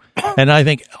do, and I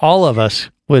think all of us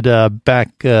would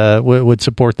would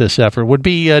support this effort, would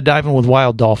be diving with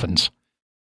wild dolphins.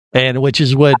 And which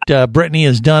is what Brittany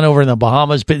has done over in the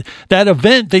Bahamas. But that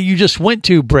event that you just went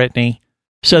to, Brittany,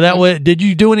 so that was, did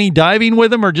you do any diving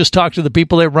with them or just talk to the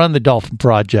people that run the Dolphin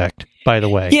Project, by the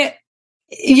way?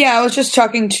 Yeah, I was just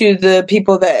talking to the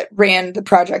people that ran the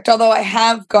project, although I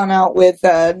have gone out with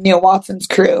Neil Watson's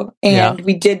crew, and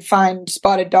we did find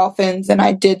spotted dolphins, and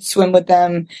I did swim with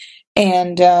them,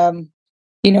 and,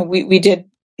 we did...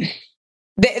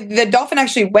 The dolphin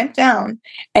actually went down,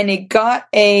 and it got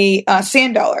a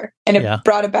sand dollar, and it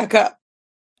brought it back up.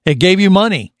 It gave you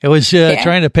money. It was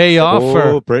trying to pay you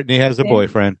off. Brittany has a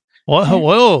boyfriend.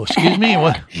 Whoa, excuse me.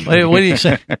 What do you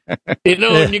say?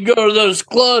 When you go to those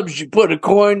clubs, you put a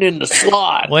coin in the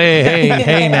slot. Wait,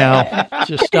 hey, now,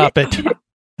 just stop it.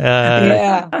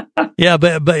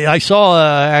 But I saw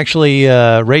actually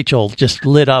Rachel just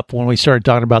lit up when we started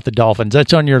talking about the dolphins.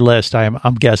 That's on your list,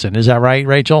 I'm guessing. Is that right,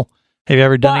 Rachel? Have you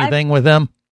ever done anything with them?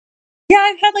 Yeah,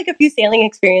 I've had like a few sailing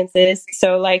experiences.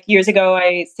 So like years ago,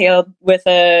 I sailed with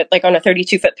on a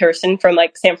 32-foot person from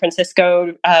like San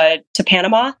Francisco to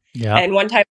Panama. Yeah. And one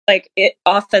time,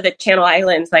 off of the Channel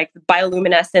Islands, like the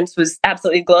bioluminescence was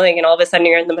absolutely glowing. And all of a sudden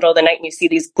you're in the middle of the night and you see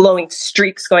these glowing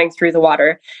streaks going through the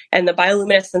water. And the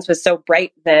bioluminescence was so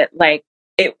bright that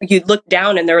you'd look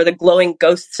down and there were the glowing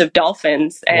ghosts of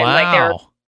dolphins. And wow. they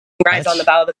were rides on the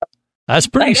bow of the boat. That's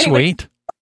pretty sweet.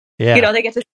 Yeah. They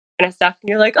get to kind of stuff and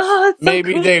you're like, oh, it's so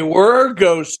maybe cool. they were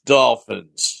ghost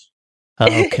dolphins.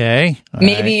 Okay.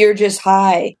 Maybe you're just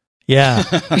high. Yeah.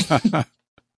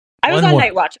 I was on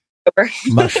night watch.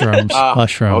 Mushrooms.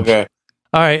 Okay.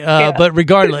 All right. But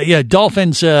regardless,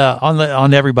 dolphins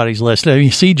on everybody's list.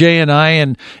 CJ and I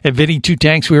and Vinny Two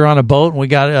Tanks, we were on a boat and we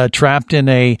got trapped in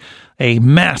a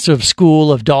massive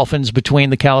school of dolphins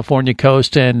between the California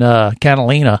coast and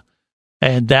Catalina.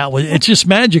 And it's just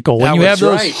magical when you have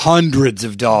those hundreds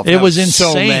of dolphins. It was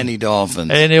insane. So many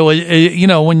dolphins. And it was,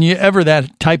 whenever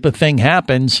that type of thing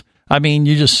happens, I mean,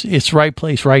 it's right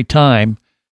place, right time,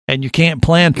 and you can't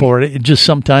plan for it. It just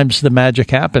sometimes the magic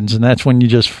happens, and that's when you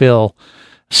just feel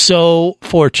so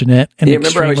fortunate and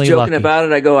remember I was joking lucky. about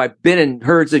it. I go, I've been in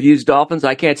herds of used dolphins.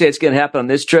 I can't say it's going to happen on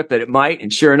this trip, but it might.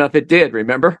 And sure enough, it did.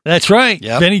 Remember? That's right.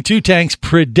 Yep. Vinny Two Tanks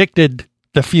predicted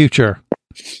the future.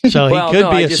 So he could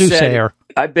be a soothsayer.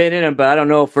 I've been in them, but I don't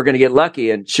know if we're going to get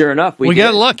lucky. And sure enough, we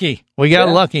got lucky. We got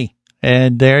lucky.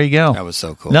 And there you go. That was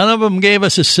so cool. None of them gave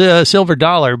us a silver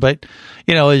dollar, but,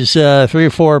 as 3 or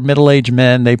 4 middle-aged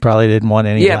men, they probably didn't want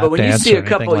any lap but when you dance see or a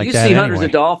couple, anything like you that see hundreds anyway.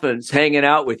 of dolphins hanging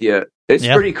out with you. It's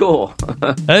pretty cool.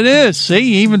 It is.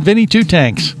 See, even Vinny Two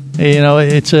Tanks,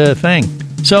 it's a thing.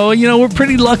 So, we're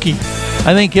pretty lucky.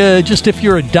 I think just if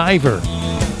you're a diver,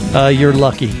 you're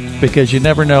lucky because you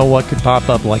never know what could pop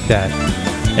up like that.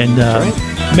 And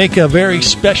make a very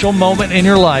special moment in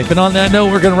your life. And on that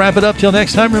note, we're going to wrap it up till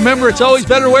next time. Remember, it's always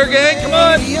better to wear, gang. Come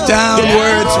on. Down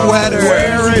where it's wetter.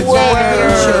 Where it's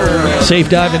wetter. Safe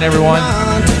diving, everyone.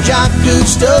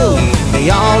 They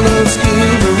all love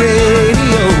Scuba Radio.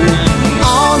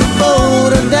 On the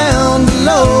boat or down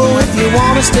below, if you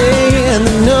want to stay in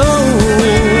the know.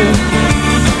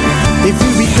 If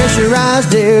you be pressurized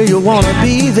there, you'll want to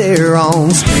be there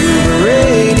on Scuba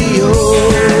Radio.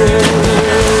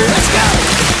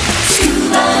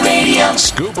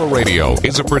 Scuba Radio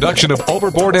is a production of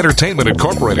Overboard Entertainment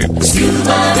Incorporated.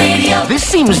 Scuba Radio. This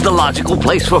seems the logical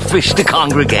place for fish to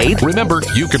congregate. Remember,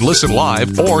 you can listen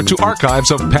live or to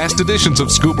archives of past editions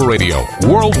of Scuba Radio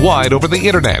worldwide over the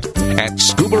internet at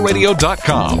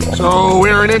ScubaRadio.com. So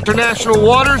we're in international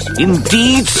waters?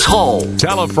 Indeed so.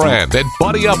 Tell a friend and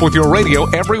buddy up with your radio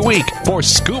every week for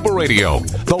Scuba Radio,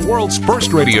 the world's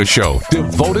first radio show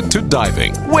devoted to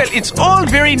diving. Well, it's all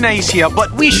very nice here,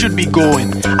 but we should be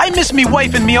going. I miss me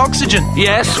wife and me oxygen.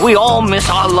 Yes, we all miss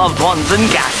our loved ones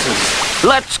and gases.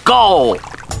 Let's go.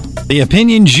 The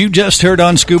opinions you just heard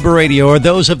on Scuba Radio are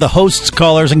those of the hosts,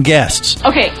 callers, and guests.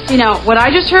 Okay, what I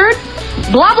just heard?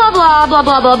 Blah, blah, blah, blah,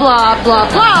 blah, blah, blah, blah,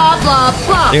 blah, blah,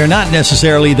 blah. They are not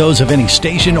necessarily those of any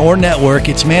station or network,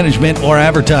 its management, or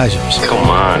advertisers. Come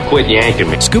on, quit yanking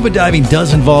me. Scuba diving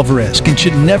does involve risk and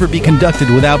should never be conducted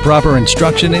without proper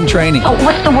instruction and training. Oh,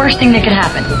 what's the worst thing that could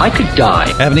happen? I could die.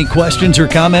 Have any questions or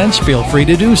comments? Feel free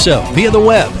to do so via the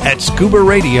web at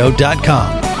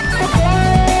ScubaRadio.com.